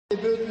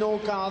Débute nos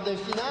quarts de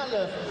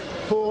finale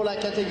pour la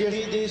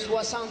catégorie des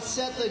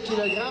 67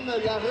 kg.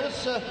 La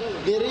Russe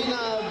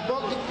Irina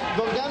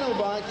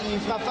Bogdanova qui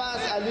fera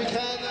face à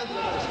l'Ukraine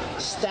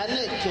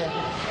Stadnik.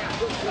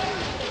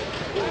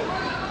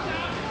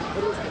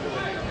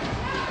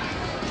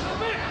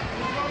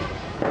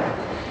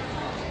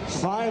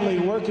 Finally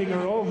working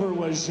her over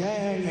was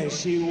Zhang as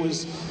she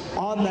was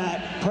on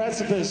that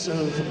precipice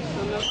of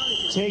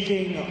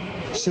taking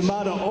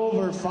Shimada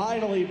over,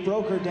 finally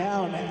broke her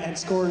down and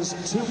scores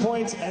 2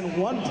 points and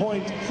 1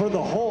 point for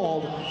the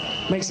hold.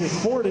 Makes it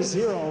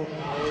 4-0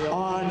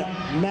 on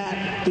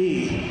mat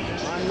B.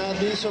 On mat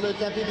B sur le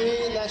tapis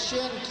B, la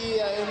Chine qui,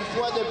 une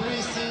fois de plus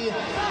ici,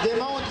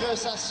 démontre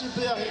sa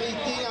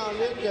supériorité en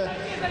lutte.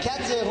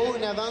 4-0,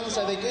 une avance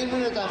avec 1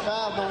 minute à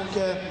faire, donc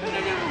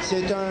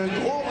c'est un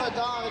gros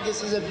retard.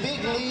 This is a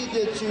big lead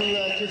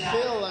to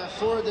fill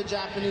for the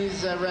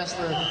Japanese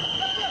wrestler.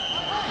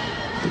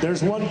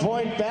 There's 1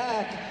 point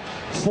back.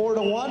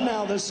 4-1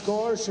 now the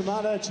score.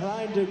 Shimada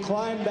trying to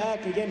climb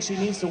back. Again, she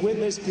needs to win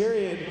this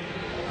period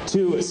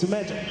to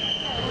cement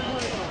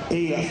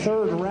a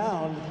third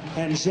round.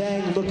 And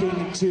Zhang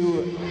looking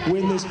to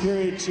win this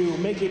period to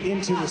make it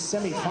into the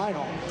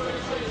semifinal.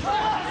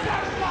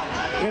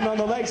 In on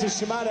the legs is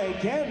Shimada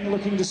again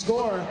looking to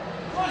score.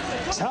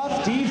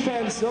 Tough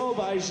defense though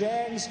by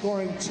Zhang,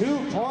 scoring 2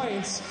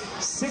 points,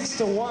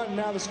 6-1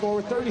 now the score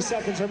with 30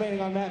 seconds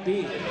remaining on mat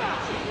B.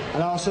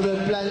 Alors sur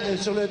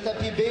le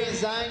tapis B,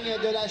 Zhang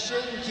de la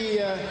Chine qui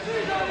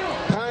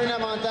prend un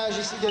avantage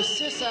ici de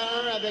 6-1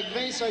 avec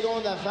 20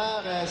 secondes à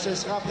faire. Ce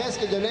sera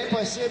presque de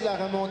l'impossible à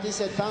remonter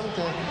cette pente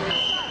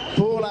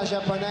pour la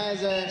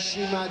japonaise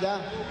Shimada.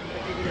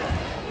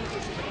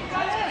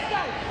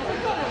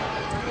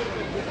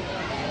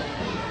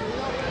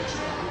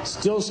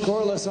 Still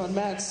scoreless on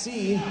mat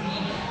C.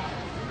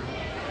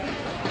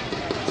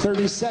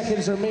 30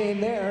 seconds remain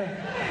there.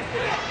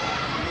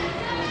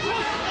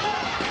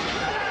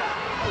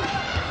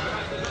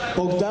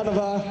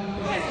 Bogdanova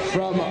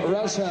from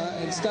Russia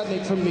and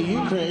Stadnik from the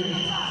Ukraine.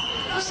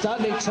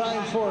 Stadnik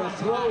trying for a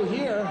throw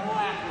here.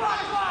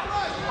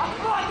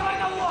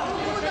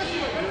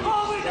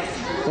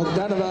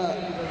 Bogdanova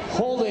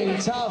holding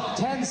tough.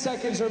 10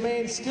 seconds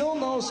remain. Still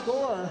no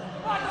score.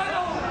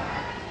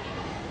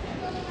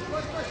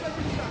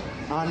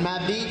 On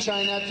mat B,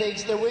 China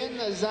takes the win.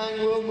 Zhang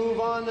will move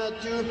on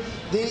to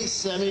the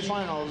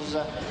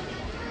semifinals.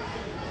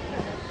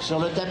 Sur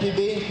le tapis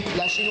B,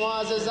 la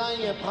chinoise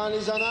Zhang prend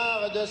les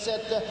honneurs de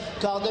cette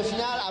quart de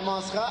finale,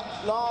 avancera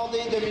lors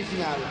des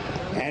demi-finales.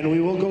 And we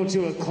will go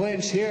to a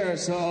clinch here.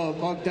 So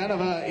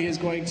Bogdanova is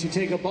going to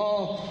take a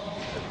ball,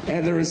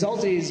 and the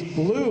result is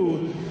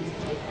blue.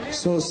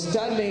 So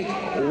Stadnik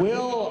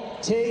will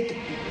take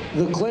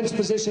the clinch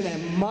position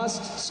and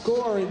must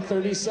score in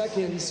 30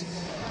 seconds.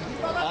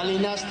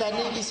 Alina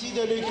Stadnik ici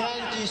de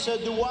l'Ukraine qui se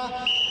doit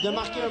de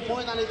marquer un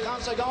point dans les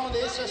 30 secondes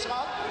et ce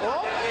sera...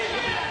 Oh!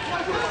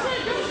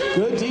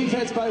 Good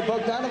defense by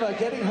Bogdanova,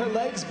 getting her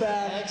legs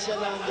back.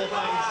 Excellent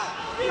defense.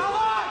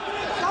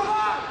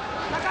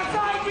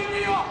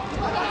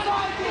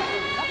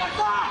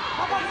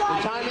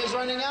 The time is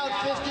running out,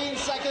 15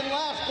 seconds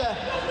left.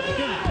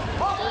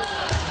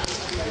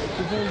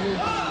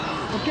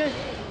 Okay,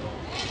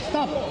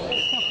 stop.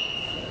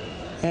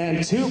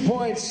 And 2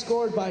 points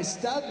scored by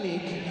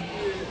Stadnik.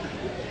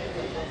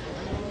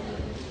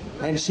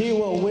 And she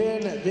will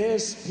win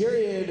this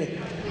period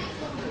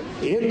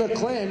in the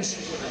clinch.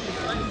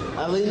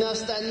 Alina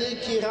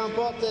Stadnik qui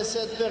remporte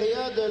cette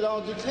période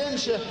lors du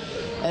clinch.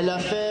 Elle a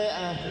fait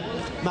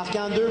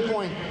marquant 2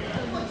 points.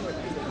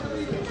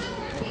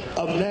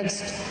 Up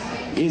next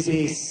is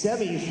a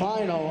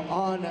semi-final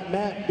on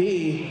mat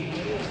B.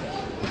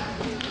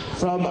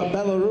 From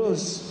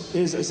Belarus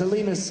is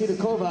Alina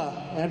Stadnikova,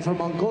 and from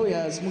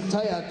Mongolia is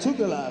Muktaya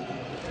Tugulag.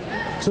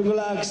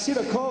 Tugulag,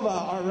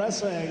 Stadnikova are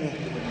wrestling,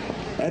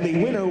 and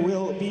the winner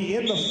will be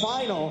in the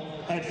final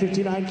at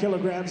 59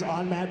 kilograms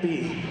on mat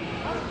B.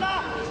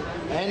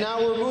 And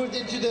now we're moved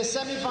into the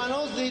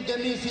semifinals, des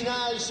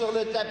demi-finales sur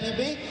le tapis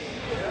B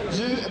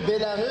du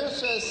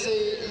Bélarus.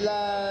 C'est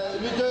la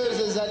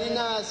lutteuse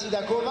Alina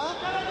Stadnikova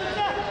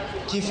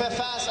qui fait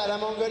face à la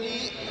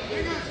Mongolie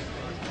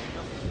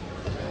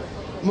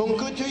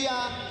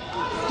Munkutuya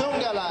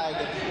Tungalag.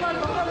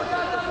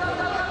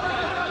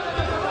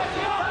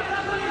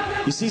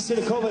 You see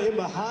Stadnikova in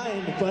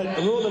behind, but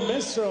ruled a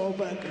misthrow,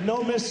 but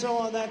no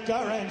misthrow on that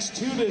gut wrench.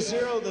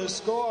 2-0 the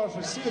score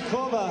for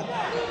Stadnikova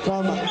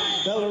from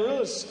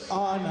Belarus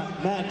on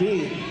mat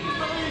B.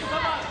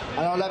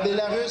 Alors la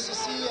Bélarus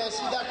ici,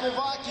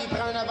 Stadnikova qui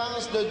prend une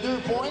avance de 2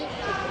 points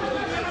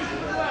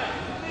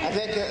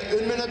avec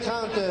 1 minute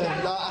 30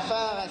 à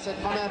faire à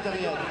cette première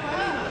période.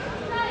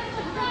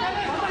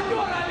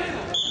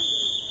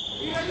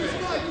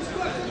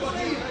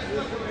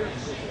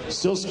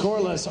 Still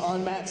scoreless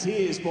on mat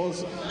C as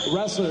both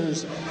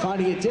wrestlers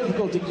finding it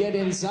difficult to get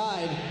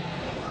inside.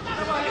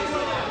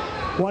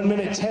 1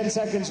 minute, 10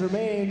 seconds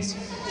remains.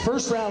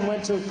 First round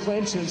went to a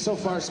clinch and so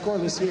far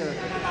scoreless here.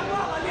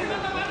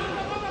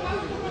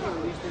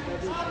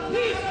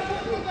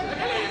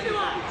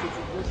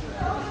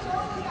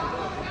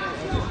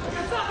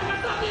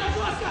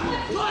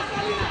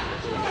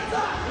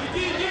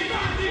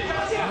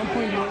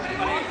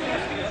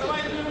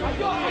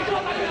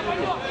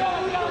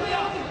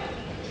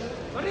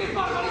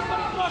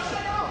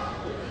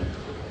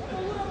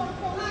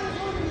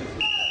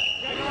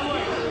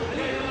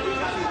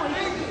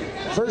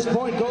 First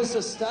point goes to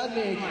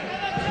Stadnik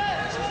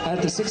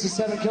at the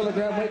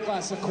 67-kilogram weight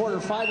class, the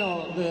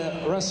quarterfinal.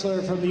 The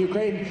wrestler from the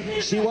Ukraine,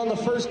 she won the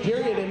first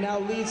period and now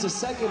leads the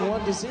second,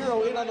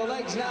 1-0. In on the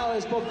legs now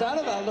is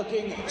Bogdanova,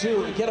 looking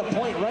to get a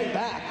point right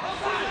back.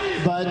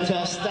 But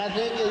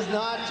Stadnik is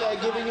not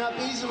giving up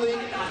easily.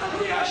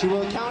 She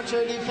will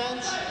counter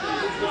defense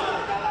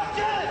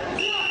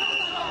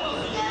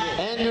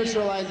and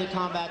neutralize the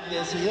combat.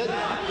 This is it.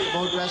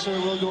 Both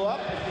wrestlers will go up.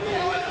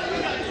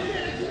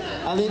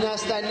 Alina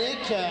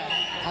Stadnik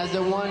has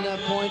the 1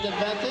 point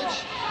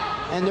advantage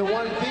and the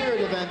 1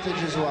 period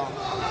advantage as well.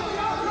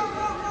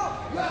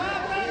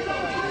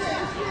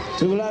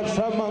 Tulak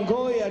from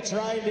Mongolia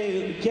trying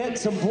to get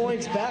some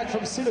points back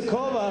from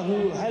Sidakova,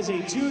 who has a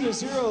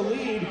 2-0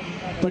 lead,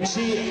 but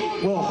she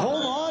will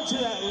hold on to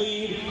that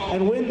lead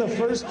and win the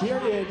first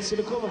period.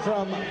 Sidakova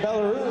from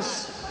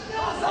Belarus.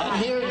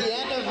 And here at the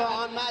end of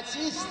on match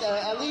 6,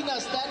 Alina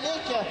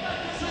Stadnik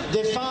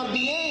défend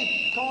bien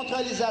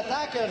contre les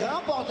attaques,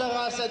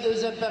 remportera sa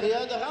deuxième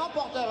période,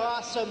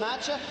 remportera ce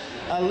match.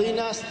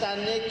 Alina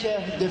Stadnik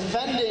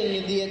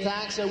defending the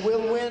attacks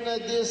will win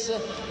this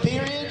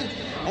period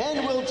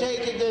and will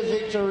take the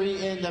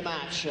victory in the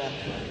match.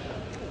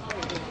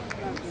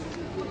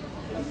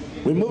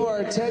 We move our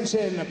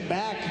attention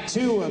back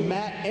to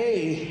Mat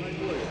A.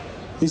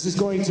 This is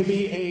going to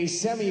be a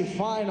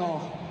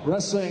semi-final.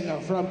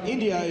 Wrestling from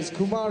India is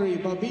Kumari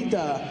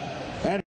Babita.